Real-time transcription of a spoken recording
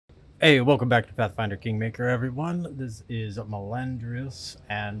Hey, welcome back to Pathfinder Kingmaker, everyone. This is Melandrius,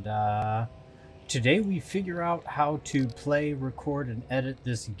 and today we figure out how to play, record, and edit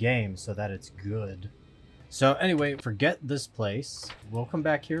this game so that it's good. So anyway, forget this place. We'll come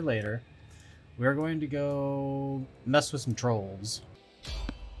back here later. We're going to go mess with some trolls.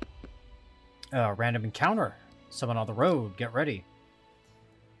 Random encounter. Someone on the road. Get ready.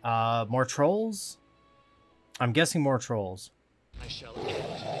 More trolls? I'm guessing more trolls. I shall end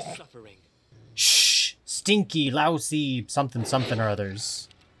this suffering. Shh! Stinky, lousy, something or others.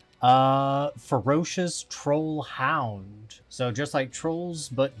 Ferocious troll hound. So just like trolls,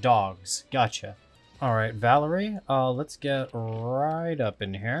 but dogs. Gotcha. Alright, Valerie, let's get right up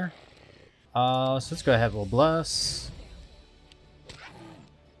in here. So let's go ahead, we'll bless.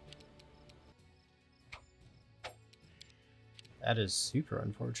 That is super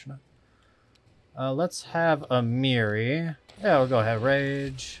unfortunate. Let's have a Miri. Yeah, we'll go ahead,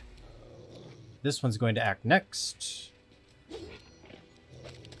 rage. This one's going to act next.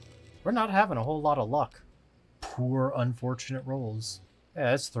 We're not having a whole lot of luck. Poor, unfortunate rolls.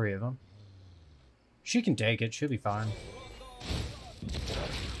 Yeah, that's 3 of them. She can take it. She'll be fine.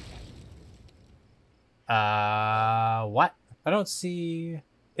 What? I don't see...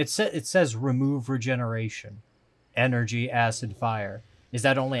 It says remove regeneration. Energy, acid, fire. Is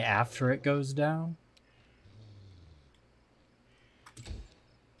that only after it goes down?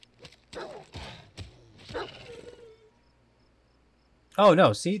 Oh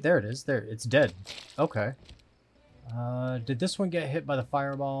no, see? There it is. There, it's dead. Okay. Did this one get hit by the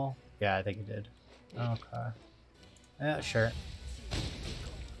fireball? Yeah, I think it did. Okay. Yeah, sure.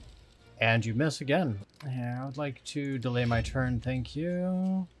 And you miss again. Yeah, I would like to delay my turn, thank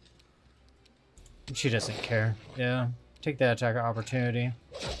you. She doesn't care. Yeah. Take that attack opportunity.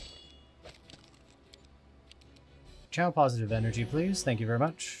 Channel positive energy, please. Thank you very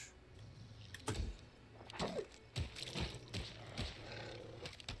much.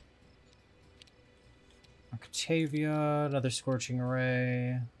 Octavia, another scorching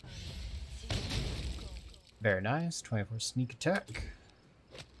ray. Very nice. 24 sneak attack.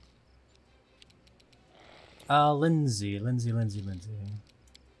 Lindsay.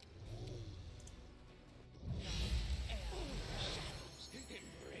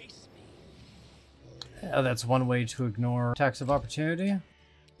 Yeah, that's one way to ignore attacks of opportunity.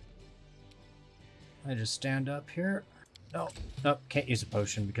 I just stand up here. No, nope, can't use a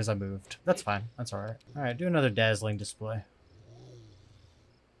potion because I moved. That's fine. That's alright. Alright, do another dazzling display.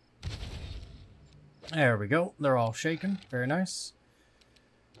 There we go. They're all shaken. Very nice.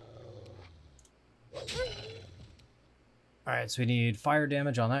 Alright, so we need fire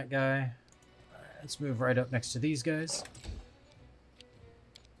damage on that guy. Alright, let's move right up next to these guys.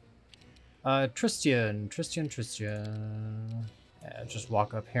 Tristian. Yeah, just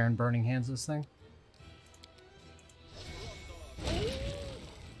walk up here and burning hands this thing.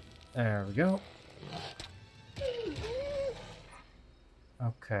 There we go.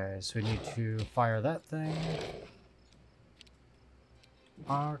 Okay, so we need to fire that thing.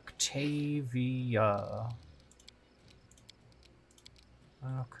 Octavia.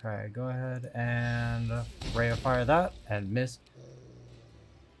 Okay, go ahead and ray of fire that and miss.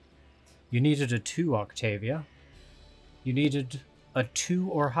 You needed a 2, Octavia. You needed a 2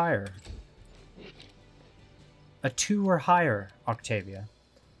 or higher. A 2 or higher, Octavia.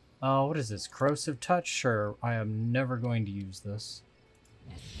 What is this? Corrosive touch? Sure, I am never going to use this.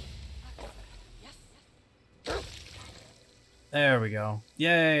 There we go.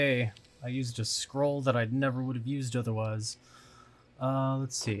 Yay! I used a scroll that I never would have used otherwise.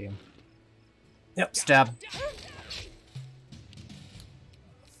 Let's see. Yep, stab.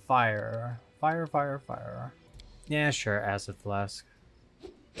 Fire. Fire. Yeah, sure, acid flask.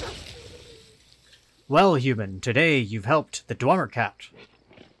 Well, human, today you've helped the Dwemer Cat.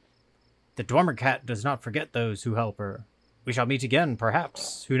 The Dwemer Cat does not forget those who help her. We shall meet again,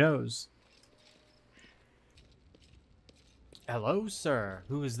 perhaps. Who knows? Hello, sir.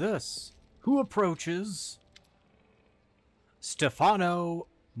 Who is this? Who approaches? Stefano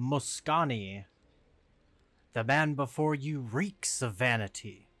Moscani. The man before you reeks of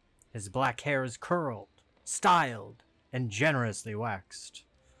vanity. His black hair is curled, styled, and generously waxed.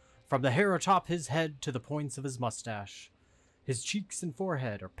 From the hair atop his head to the points of his mustache, his cheeks and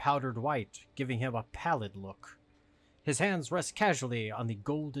forehead are powdered white, giving him a pallid look. His hands rest casually on the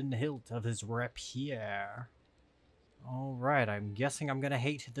golden hilt of his rapier. Alright, I'm guessing I'm gonna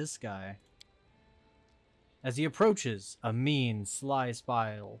hate this guy. As he approaches, a mean, sly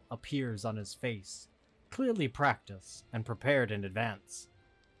smile appears on his face, clearly practiced and prepared in advance.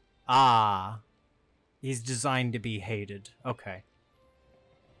 Ah, he's designed to be hated. Okay.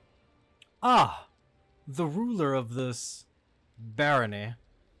 Ah, the ruler of this barony.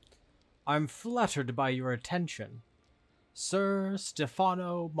 I'm flattered by your attention. Sir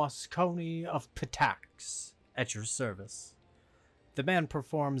Stefano Mosconi of Pitax, at your service. The man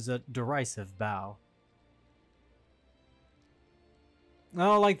performs a derisive bow. I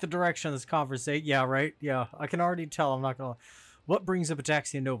don't like the direction of this conversation. Yeah, right? Yeah, I can already tell I'm not gonna... What brings a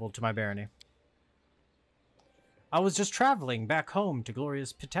Pitaxian noble to my barony? I was just traveling back home to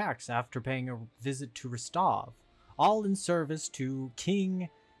glorious Pitax after paying a visit to Rostov, all in service to King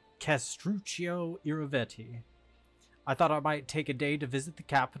Castruccio Iravetti. I thought I might take a day to visit the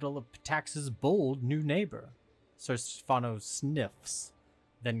capital of Pitax's bold new neighbor. Sir Stefano sniffs,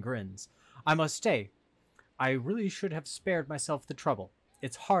 then grins. I must stay. I really should have spared myself the trouble.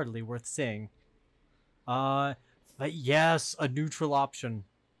 It's hardly worth saying. But yes, a neutral option.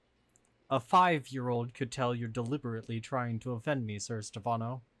 A 5-year-old could tell you're deliberately trying to offend me, Sir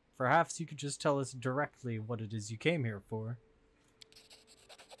Stefano. Perhaps you could just tell us directly what it is you came here for.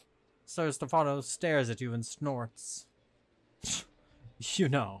 Sir Stefano stares at you and snorts. You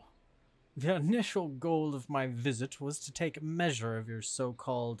know, the initial goal of my visit was to take measure of your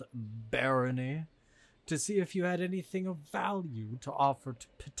so-called barony, to see if you had anything of value to offer to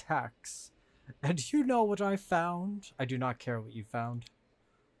Pitax. And you know what I found? I do not care what you found.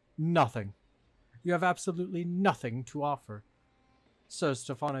 Nothing. You have absolutely nothing to offer. Sir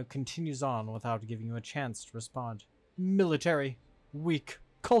Stefano continues on without giving you a chance to respond. Military. Weak.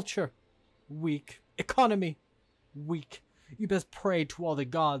 Culture. Weak. Economy. Weak. You best pray to all the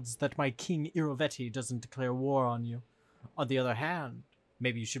gods that my King Iravetti doesn't declare war on you. On the other hand,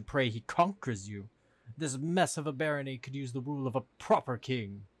 maybe you should pray he conquers you. This mess of a barony could use the rule of a proper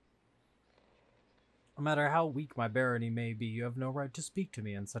king. No matter how weak my barony may be, you have no right to speak to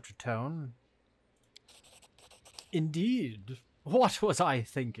me in such a tone. Indeed. What was I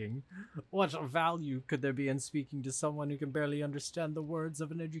thinking? What value could there be in speaking to someone who can barely understand the words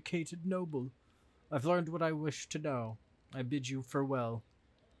of an educated noble? I've learned what I wish to know. I bid you farewell.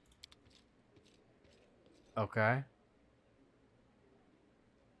 Okay.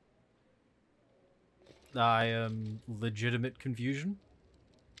 I am legitimate confusion.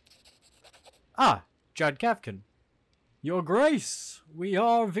 Ah, Judd Kafkin. Your Grace, we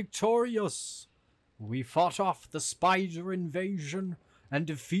are victorious. We fought off the spider invasion and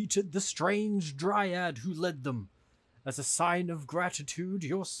defeated the strange dryad who led them. As a sign of gratitude,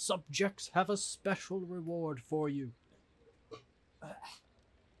 your subjects have a special reward for you.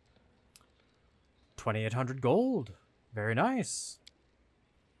 2,800 gold. Very nice.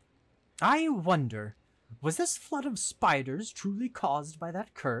 I wonder, was this flood of spiders truly caused by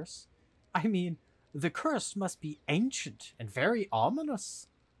that curse? I mean, the curse must be ancient and very ominous.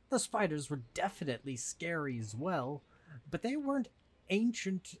 The spiders were definitely scary as well, but they weren't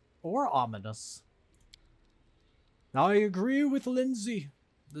ancient or ominous. I agree with Lindsay.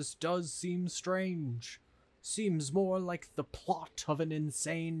 This does seem strange. Seems more like the plot of an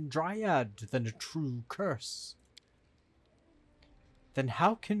insane dryad than a true curse. Then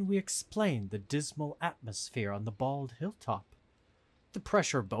how can we explain the dismal atmosphere on the bald hilltop? The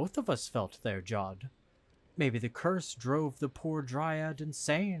pressure both of us felt there, Jod. Maybe the curse drove the poor dryad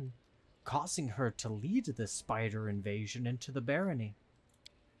insane, causing her to lead the spider invasion into the barony.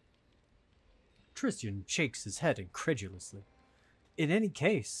 Tristan shakes his head incredulously. In any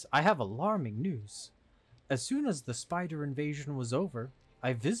case, I have alarming news. As soon as the spider invasion was over,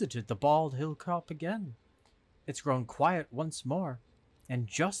 I visited the bald hilltop again. It's grown quiet once more, and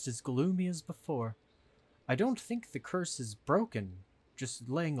just as gloomy as before. I don't think the curse is broken, just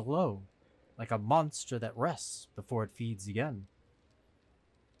laying low, like a monster that rests before it feeds again.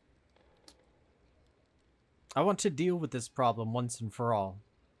 I want to deal with this problem once and for all.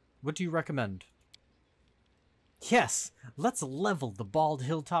 What do you recommend? Yes, let's level the bald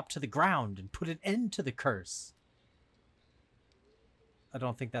hilltop to the ground and put an end to the curse. I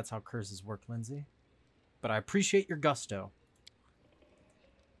don't think that's how curses work, Lindsay. But I appreciate your gusto.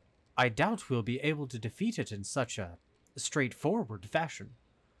 I doubt we'll be able to defeat it in such a straightforward fashion.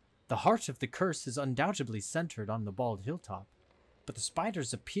 The heart of the curse is undoubtedly centered on the bald hilltop, but the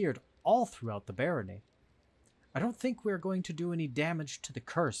spiders appeared all throughout the barony. I don't think we are going to do any damage to the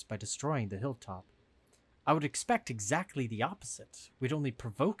curse by destroying the hilltop. I would expect exactly the opposite. We'd only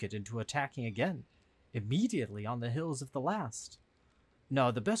provoke it into attacking again, immediately on the hills of the last. No,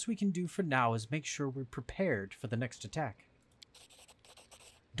 the best we can do for now is make sure we're prepared for the next attack.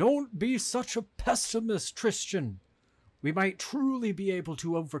 Don't be such a pessimist, Tristan. We might truly be able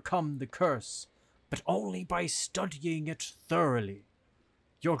to overcome the curse, but only by studying it thoroughly.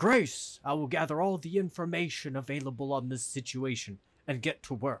 Your Grace, I will gather all the information available on this situation and get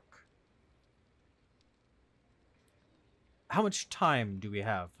to work. How much time do we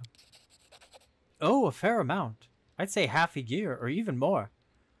have? Oh, a fair amount. I'd say half a year, or even more.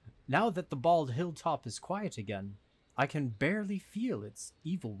 Now that the bald hilltop is quiet again, I can barely feel its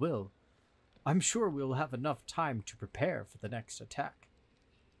evil will. I'm sure we'll have enough time to prepare for the next attack.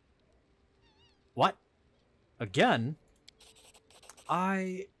 What? Again?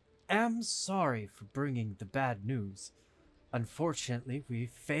 I am sorry for bringing the bad news. Unfortunately, we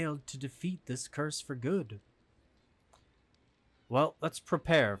failed to defeat this curse for good. Well, let's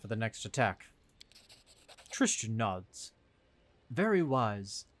prepare for the next attack. Tristan nods. Very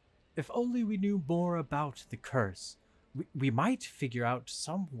wise. If only we knew more about the curse, we might figure out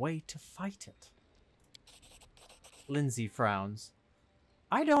some way to fight it. Lindsay frowns.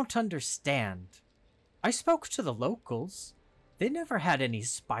 I don't understand. I spoke to the locals. They never had any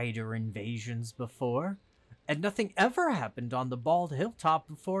spider invasions before, and nothing ever happened on the Bald Hilltop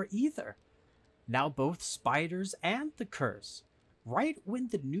before either. Now both spiders and the curse, right when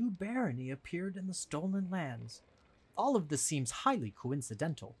the new barony appeared in the Stolen Lands. All of this seems highly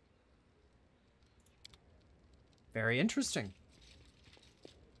coincidental. Very interesting.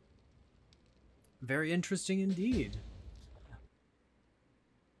 Very interesting indeed.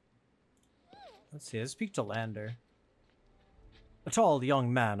 Let's see, let's speak to Lander. A tall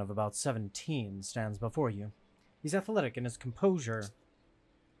young man of about 17 stands before you. He's athletic and his composure.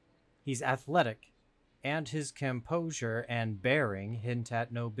 He's athletic, and his composure and bearing hint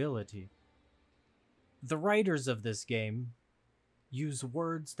at nobility. The writers of this game use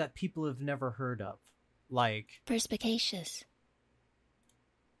words that people have never heard of, like perspicacious.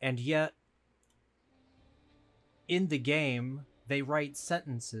 And yet, in the game, they write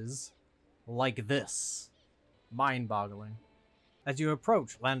sentences like this. Mind-boggling. As you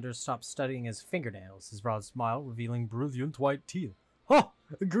approach, Lander stops studying his fingernails, his broad smile revealing brilliant white teeth. Oh,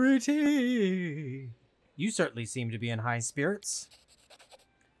 greeting! You certainly seem to be in high spirits.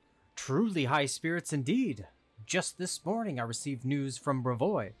 Truly high spirits indeed. Just this morning I received news from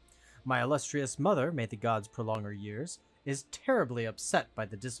Bravoy. My illustrious mother, may the gods prolong her years, is terribly upset by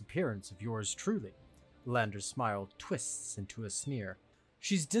the disappearance of yours truly. Lander's smile twists into a sneer.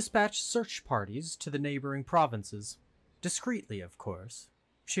 She's dispatched search parties to the neighboring provinces. Discreetly, of course.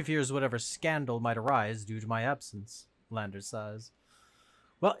 She fears whatever scandal might arise due to my absence, Lander sighs.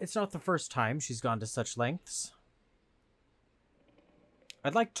 Well, it's not the first time she's gone to such lengths.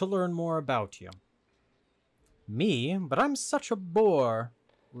 I'd like to learn more about you. Me? But I'm such a bore,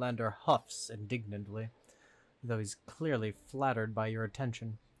 Lander huffs indignantly, though he's clearly flattered by your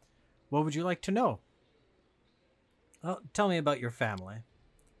attention. What would you like to know? Well, tell me about your family.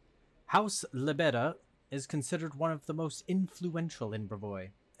 House Lebeda is considered one of the most influential in Bravoy,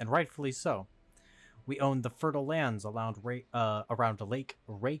 and rightfully so. We own the fertile lands around Lake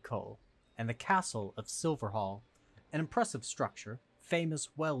Raycole and the castle of Silverhall, an impressive structure, famous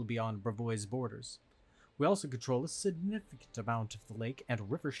well beyond Bravoy's borders. We also control a significant amount of the lake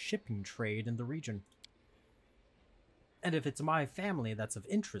and river shipping trade in the region. And if it's my family that's of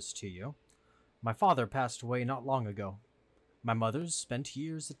interest to you, my father passed away not long ago. My mother's spent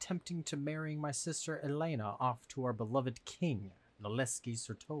years attempting to marry my sister Elena off to our beloved king, Naleski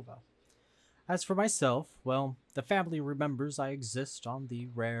Sertova. As for myself, well, the family remembers I exist on the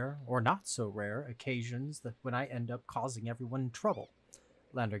rare, or not so rare, occasions that when I end up causing everyone trouble.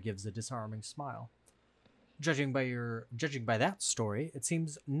 Lander gives a disarming smile. Judging by that story, it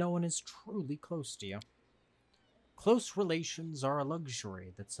seems no one is truly close to you. Close relations are a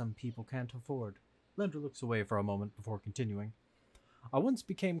luxury that some people can't afford. Lander looks away for a moment before continuing. I once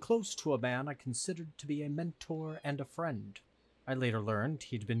became close to a man I considered to be a mentor and a friend. I later learned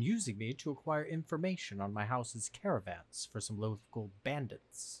he'd been using me to acquire information on my house's caravans for some local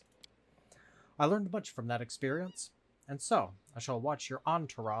bandits. I learned much from that experience, and so I shall watch your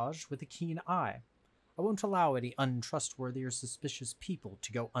entourage with a keen eye. I won't allow any untrustworthy or suspicious people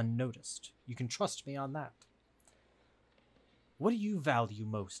to go unnoticed. You can trust me on that. What do you value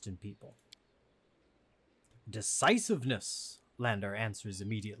most in people? Decisiveness, Lander answers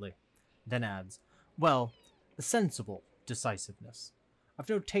immediately, then adds, well, a sensible decisiveness. I've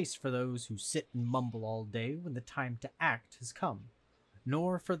no taste for those who sit and mumble all day when the time to act has come,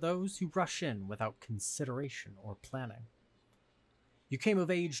 nor for those who rush in without consideration or planning. You came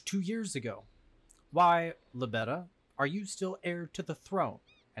of age 2 years ago. Why, Lebeda, are you still heir to the throne,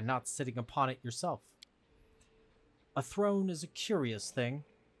 and not sitting upon it yourself? A throne is a curious thing.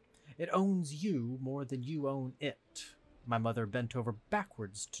 It owns you more than you own it. My mother bent over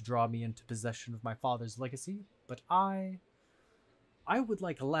backwards to draw me into possession of my father's legacy, but I would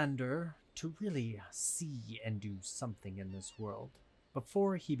like Lander to really see and do something in this world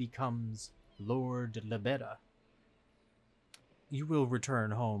before he becomes Lord Lebeda. You will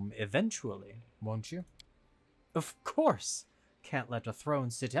return home eventually, won't you? Of course! Can't let a throne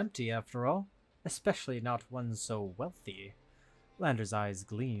sit empty after all, especially not one so wealthy. Lander's eyes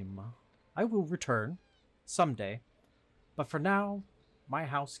gleam. I will return, someday, but for now, my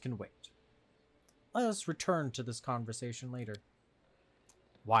house can wait. Let us return to this conversation later.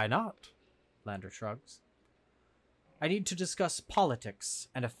 Why not? Lander shrugs. I need to discuss politics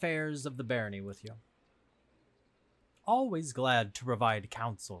and affairs of the barony with you. Always glad to provide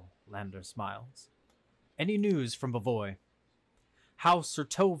counsel, Lander smiles. Any news from Bavoy? House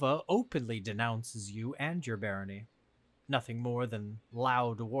Sertova openly denounces you and your barony. Nothing more than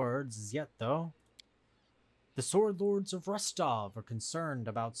loud words as yet, though. The Sword Lords of Rostov are concerned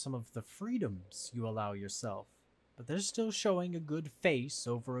about some of the freedoms you allow yourself, but they're still showing a good face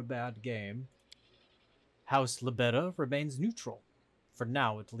over a bad game. House Libera remains neutral, for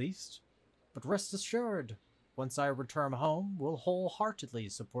now at least, but rest assured, once I return home, we'll wholeheartedly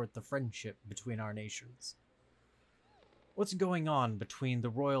support the friendship between our nations. What's going on between the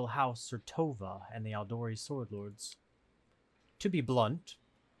royal house Sertova and the Aldori Sword Lords? To be blunt,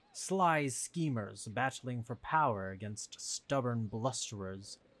 sly schemers battling for power against stubborn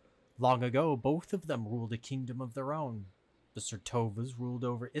blusterers. Long ago, both of them ruled a kingdom of their own. The Sertovas ruled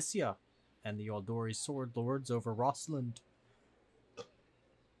over Issia, and the Aldori Sword Lords over Rossland.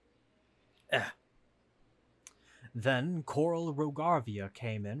 Then Coral Rogarvia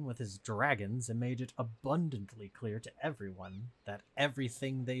came in with his dragons and made it abundantly clear to everyone that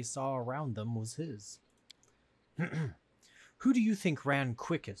everything they saw around them was his. Who do you think ran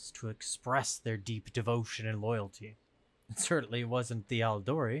quickest to express their deep devotion and loyalty? It certainly wasn't the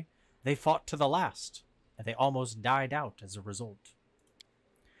Aldori. They fought to the last, and they almost died out as a result.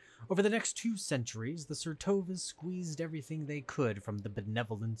 Over the next 2 centuries, the Sertovas squeezed everything they could from the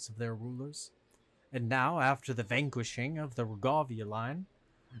benevolence of their rulers. And now, after the vanquishing of the Rogovia line,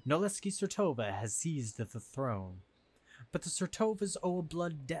 Noleski Sertova has seized the throne. But the Sertovas owe a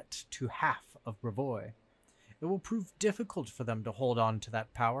blood debt to half of Bravoy. It will prove difficult for them to hold on to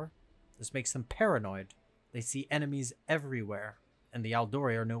that power. This makes them paranoid. They see enemies everywhere, and the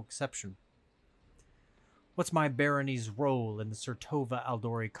Aldori are no exception. What's my barony's role in the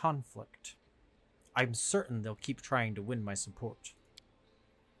Sertova-Aldori conflict? I'm certain they'll keep trying to win my support.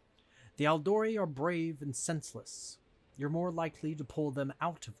 The Aldori are brave and senseless. You're more likely to pull them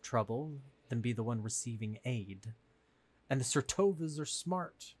out of trouble than be the one receiving aid. And the Sertovas are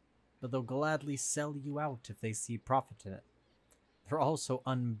smart, but they'll gladly sell you out if they see profit in it. They're also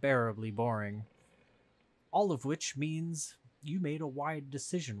unbearably boring. All of which means you made a wise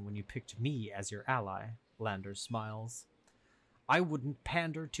decision when you picked me as your ally, Lander smiles. I wouldn't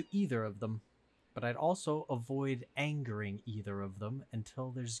pander to either of them, but I'd also avoid angering either of them until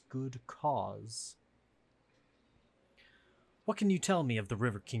there's good cause. What can you tell me of the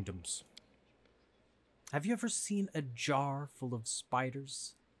River Kingdoms? Have you ever seen a jar full of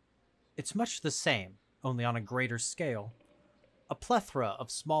spiders? It's much the same, only on a greater scale. A plethora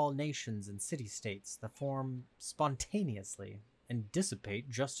of small nations and city-states that form spontaneously and dissipate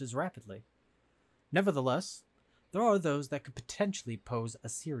just as rapidly. Nevertheless, there are those that could potentially pose a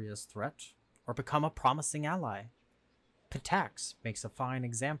serious threat, or become a promising ally. Pitax makes a fine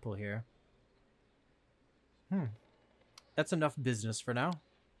example here. That's enough business for now.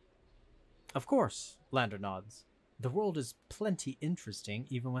 Of course, Lander nods. The world is plenty interesting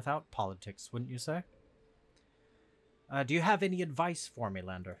even without politics, wouldn't you say? Do you have any advice for me,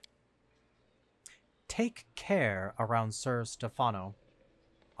 Lander? Take care around Sir Stefano.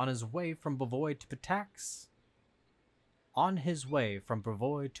 On his way from Bavoy to Pitax,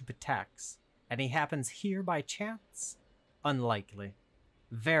 and he happens here by chance? Unlikely.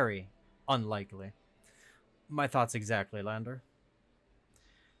 Very unlikely. My thoughts exactly, Lander.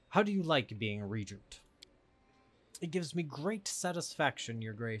 How do you like being regent? It gives me great satisfaction,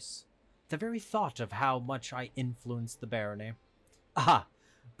 Your Grace. The very thought of how much I influence the barony. Ah,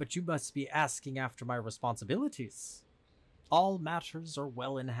 but you must be asking after my responsibilities. All matters are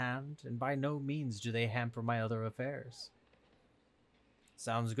well in hand, and by no means do they hamper my other affairs.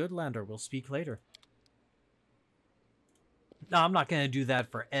 Sounds good, Lander. We'll speak later. Now, I'm not going to do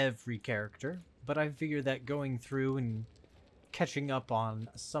that for every character, but I figure that going through and catching up on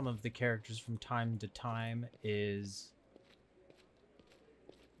some of the characters from time to time is...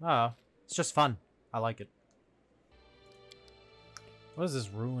 it's just fun. I like it. What is this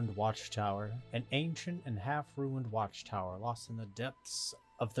ruined watchtower? An ancient and half-ruined watchtower lost in the depths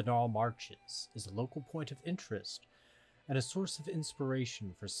of the Gnarl Marches is a local point of interest and a source of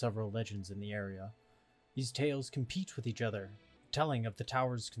inspiration for several legends in the area. These tales compete with each other, telling of the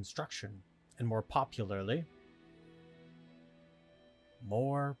tower's construction, and more popularly,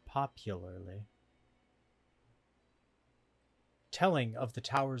 more popularly. Telling of the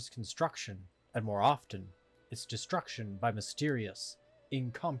tower's construction, and more often, its destruction by mysterious,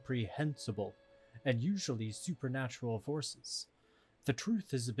 incomprehensible, and usually supernatural forces. The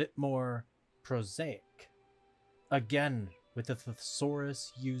truth is a bit more prosaic. Again, with the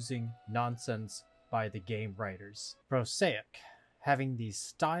thesaurus using nonsense by the game writers. Prosaic, having the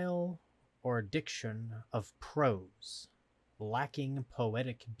style or diction of prose, lacking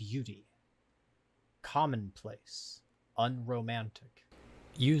poetic beauty. Commonplace, unromantic.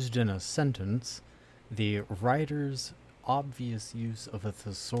 Used in a sentence, the writer's obvious use of a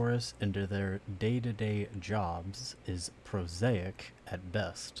thesaurus into their day-to-day jobs is prosaic at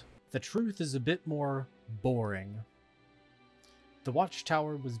best. The truth is a bit more boring. The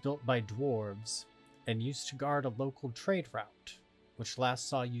watchtower was built by dwarves and used to guard a local trade route, which last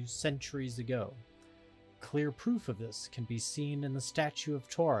saw use centuries ago. Clear proof of this can be seen in the statue of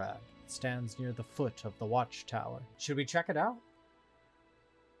Torag that stands near the foot of the watchtower. Should we check it out?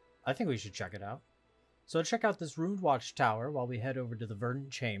 I think we should check it out. So check out this ruined watchtower while we head over to the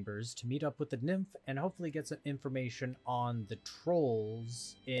Verdant Chambers to meet up with the nymph and hopefully get some information on the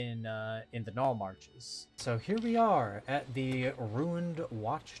trolls in the Null Marches. So here we are at the ruined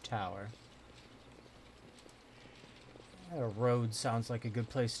watchtower. A road sounds like a good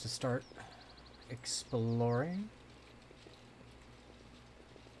place to start exploring.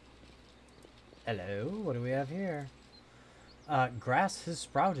 Hello, what do we have here? Grass has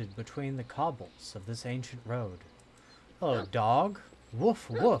sprouted between the cobbles of this ancient road. Hello, dog. Woof,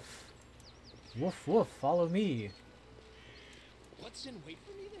 woof. Woof, woof, follow me. What's in wait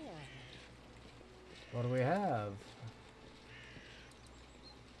for me there? What do we have?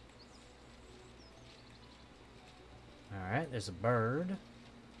 Alright, there's a bird.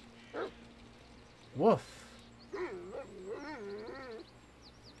 Woof.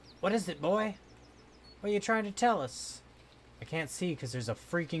 What is it, boy? What are you trying to tell us? I can't see because there's a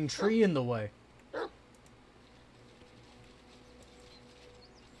freaking tree in the way.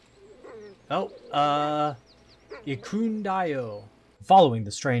 Oh, Ikundayo. Following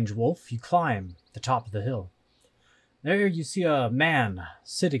the strange wolf, you climb the top of the hill. There you see a man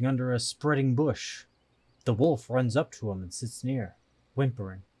sitting under a spreading bush. The wolf runs up to him and sits near,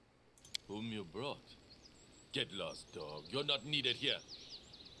 whimpering. Whom you brought? Get lost, dog. You're not needed here.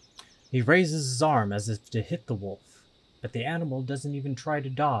 He raises his arm as if to hit the wolf, but the animal doesn't even try to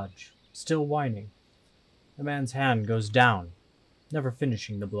dodge, still whining. The man's hand goes down, never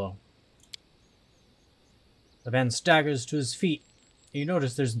finishing the blow. The man staggers to his feet. You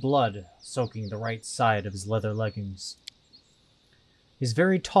notice there's blood soaking the right side of his leather leggings. He's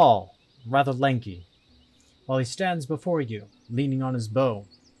very tall, rather lanky. While he stands before you, leaning on his bow,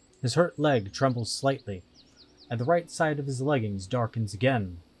 his hurt leg trembles slightly, and the right side of his leggings darkens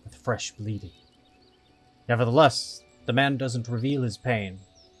again with fresh bleeding. Nevertheless, the man doesn't reveal his pain,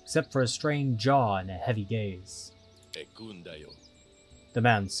 except for a strained jaw and a heavy gaze. Ekundayo. The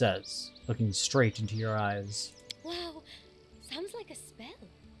man says, looking straight into your eyes. Wow, sounds like a spell.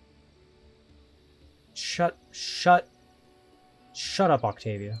 Shut up,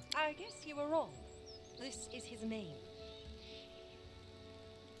 Octavia. I guess you were wrong. This is his name.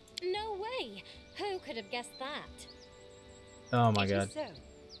 No way! Who could have guessed that? Oh my It god. is so.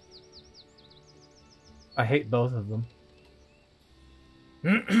 I hate both of them.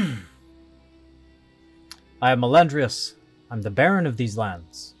 I am Melendrius. I'm the Baron of these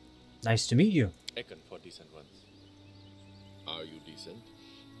lands. Nice to meet you. Ekon for decent ones. Are you decent?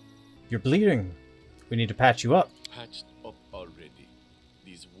 You're bleeding. We need to patch you up. Patched up already.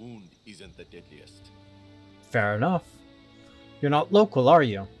 This wound isn't the deadliest. Fair enough. You're not local, are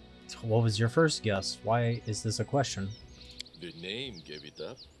you? What was your first guess? Why is this a question? The name gave it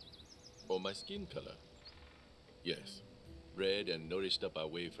up. Or my skin color. Yes. Bred and nourished up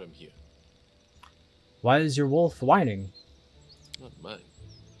away from here. Why is your wolf whining? Not mine.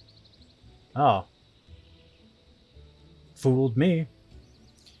 Oh. Fooled me.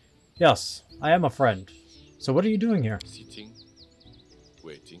 Yes, I am a friend. So what are you doing here? Sitting.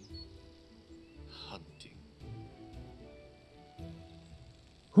 Waiting. Hunting.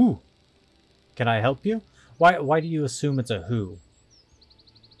 Who? Can I help you? Why do you assume it's a who?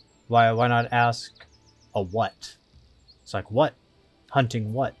 Why not ask a what? It's like, what?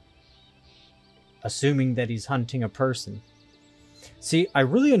 Hunting what? Assuming that he's hunting a person. See, I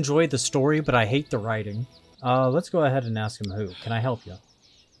really enjoy the story, but I hate the writing. Let's go ahead and ask him who. Can I help you?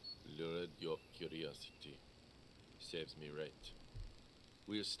 Lured your curiosity. Saves me right.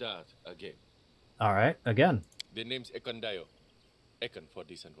 We'll start again. Alright, again. The name's Ekondayo. Ekon for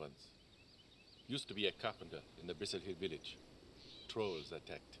decent ones. Used to be a carpenter in the Bristle Hill village. trolls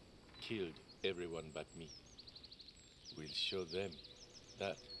attacked, killed everyone but me. We'll show them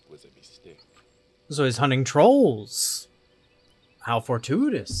that was a mistake. So he's hunting trolls. How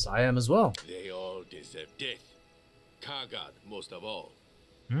fortuitous. I am as well. They all deserve death. Kargad most of all.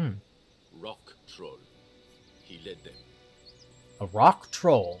 Rock troll. He led them. A rock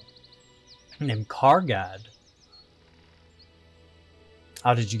troll named Kargad.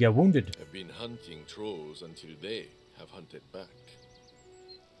 How did you get wounded? I've been hunting trolls until they have hunted back.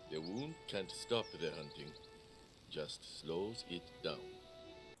 The wound can't stop their hunting, just slows it down.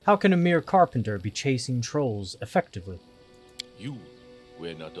 How can a mere carpenter be chasing trolls effectively? You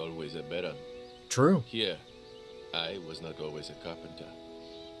were not always a baron. True. Here, I was not always a carpenter.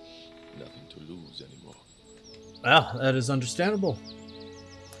 Nothing to lose anymore. Well, that is understandable.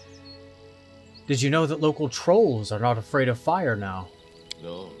 Did you know that local trolls are not afraid of fire now?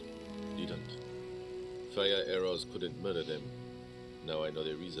 No, didn't. Fire arrows couldn't murder them. Now I know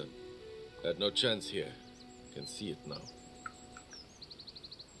the reason. Had no chance here. Can see it now.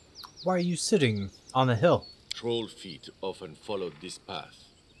 Why are you sitting on the hill? Troll feet often followed this path.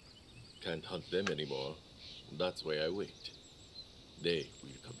 Can't hunt them anymore. That's why I wait. They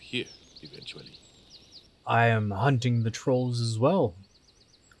will come here eventually. I am hunting the trolls as well.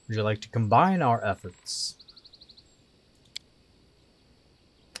 Would you like to combine our efforts?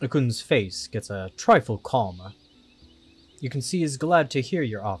 Akun's face gets a trifle calmer. You can see he's glad to hear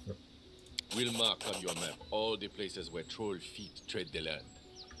your offer. We'll mark on your map all the places where troll feet tread the land.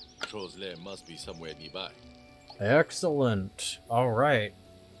 Troll's lair must be somewhere nearby. Excellent. Alright.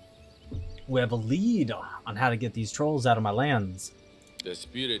 We have a lead on how to get these trolls out of my lands. The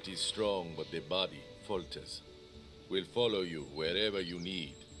spirit is strong, but the body falters. We'll follow you wherever you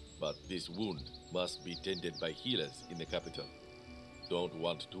need, but this wound must be tended by healers in the capital. Don't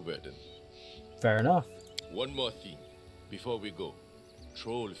want to burden. Fair enough. One more thing. Before we go,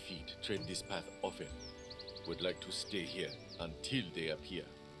 troll feet tread this path often. Would like to stay here until they appear.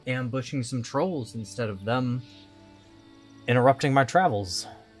 Ambushing some trolls instead of them interrupting my travels.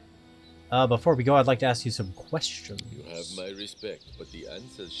 Before we go, I'd like to ask you some questions. You have my respect, but the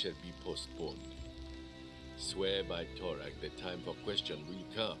answers shall be postponed. Swear by Torag the time for question will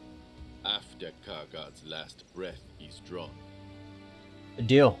come after Kargad's last breath is drawn.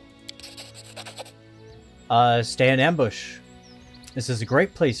 Deal. Stay in ambush. This is a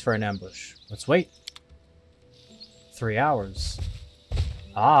great place for an ambush. Let's wait. 3 hours.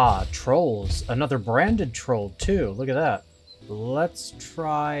 Ah, trolls. Another branded troll, too. Look at that. Let's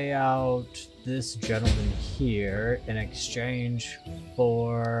try out this gentleman here in exchange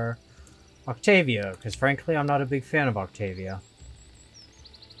for Octavia, because frankly, I'm not a big fan of Octavia.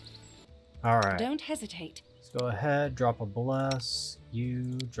 Alright. Don't hesitate. Let's go ahead, drop a bless.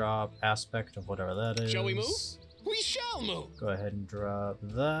 You drop aspect of whatever that is. Shall we move? We shall move! Go ahead and drop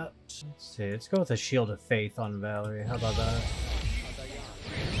that. Let's see, let's go with a Shield of Faith on Valerie. How about that?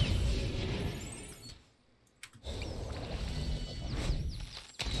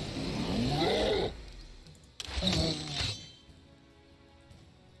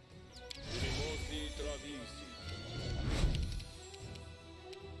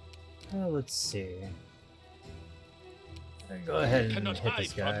 Let's see. Go ahead and Cannot hit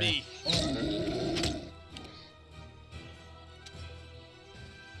this hide from guy. me.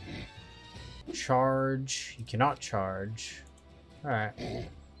 Charge. You cannot charge. Alright.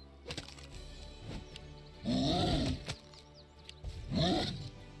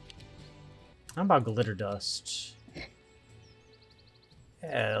 How about glitter dust?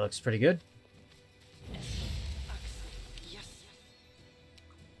 Yeah, that looks pretty good.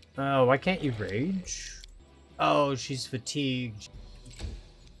 Oh, why can't you rage? Oh, she's fatigued.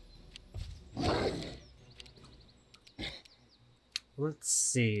 Let's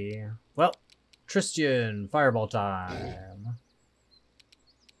see. Well, Tristan, fireball time.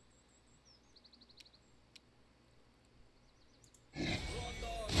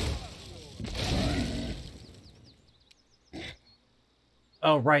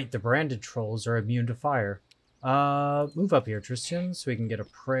 Oh, right, the branded trolls are immune to fire. Move up here, Tristan, so we can get a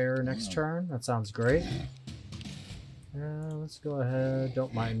prayer next turn. That sounds great. Let's go ahead.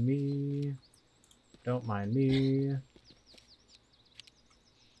 Don't mind me. Don't mind me.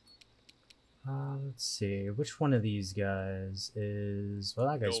 Let's see. Which one of these guys is... Well,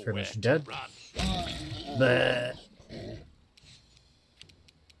 that guy's pretty much dead. But...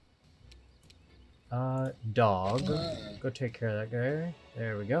 dog. Go take care of that guy.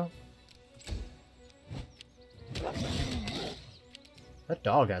 There we go. That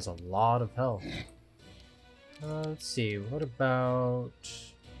dog has a lot of health. Let's see, what about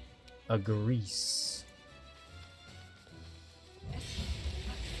a grease?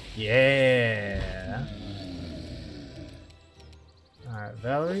 Yeah. Alright,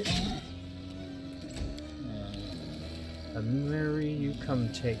 Valerie. Mary, you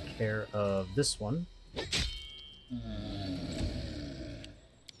come take care of this one.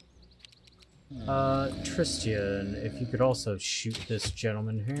 Tristian, if you could also shoot this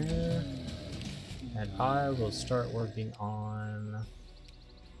gentleman here. And I will start working on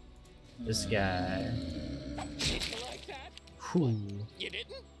this guy. Like that? Whew. You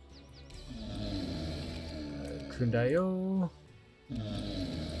didn't? Kundayo.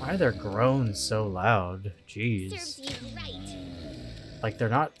 Why are their groans so loud? Jeez. Serves you right. Like they're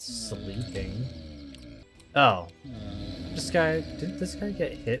not sleeping. Oh. Didn't this guy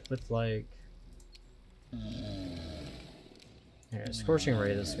get hit with like... Here, Scorching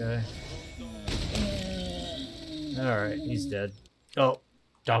Ray this guy. Alright, he's dead. Oh,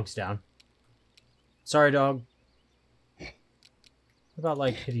 dog's down. Sorry, dog. What about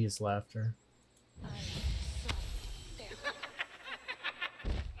like hideous laughter?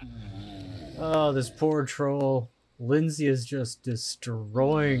 Oh, this poor troll. Lindsay is just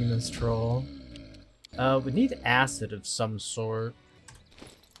destroying this troll. We need acid of some sort.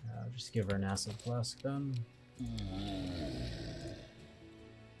 Just give her an acid flask then.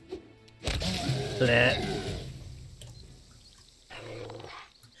 Blech.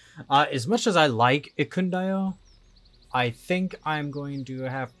 As much as I like Ikundayo, I think I'm going to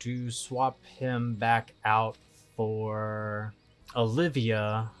have to swap him back out for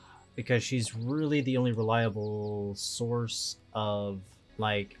Olivia, because she's really the only reliable source of,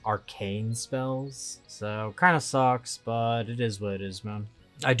 like, arcane spells. So, kind of sucks, but it is what it is, man.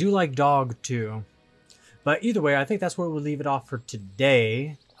 I do like Dog, too. But either way, I think that's where we'll leave it off for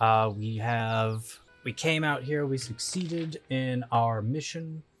today. We came out here, we succeeded in our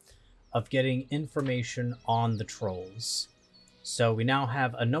mission of getting information on the trolls. So we now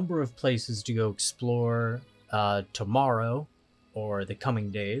have a number of places to go explore tomorrow, or the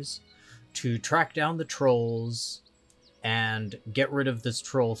coming days, to track down the trolls and get rid of this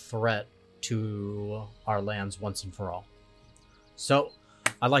troll threat to our lands once and for all. So,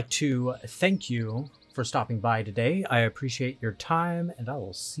 I'd like to thank you for stopping by today. I appreciate your time, and I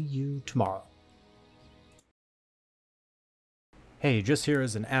will see you tomorrow. Hey, just here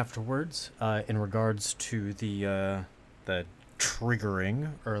as an afterwards, in regards to the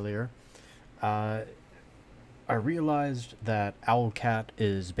triggering earlier, I realized that Owlcat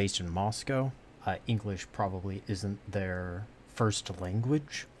is based in Moscow. English probably isn't their first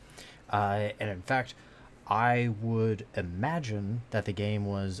language. And in fact, I would imagine that the game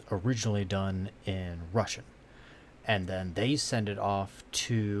was originally done in Russian. And then they send it off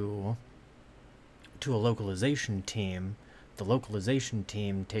to a localization team. The localization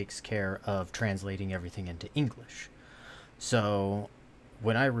team takes care of translating everything into English. So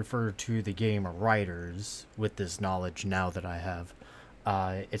when I refer to the game writers with this knowledge now that I have,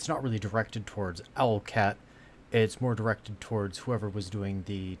 it's not really directed towards Owlcat. It's more directed towards whoever was doing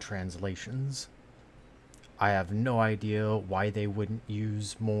the translations. I have no idea why they wouldn't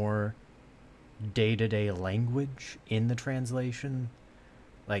use more day-to-day language in the translation,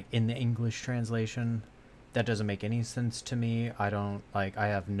 like in the English translation. That doesn't make any sense to me. I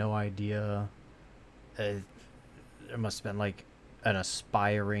have no idea. There must have been like an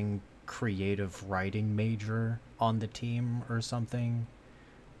aspiring creative writing major on the team or something.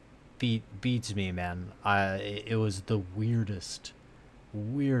 Beats me, man. It was the weirdest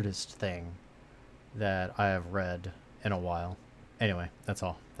thing that I have read in a while. Anyway, that's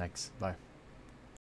all. Thanks. Bye.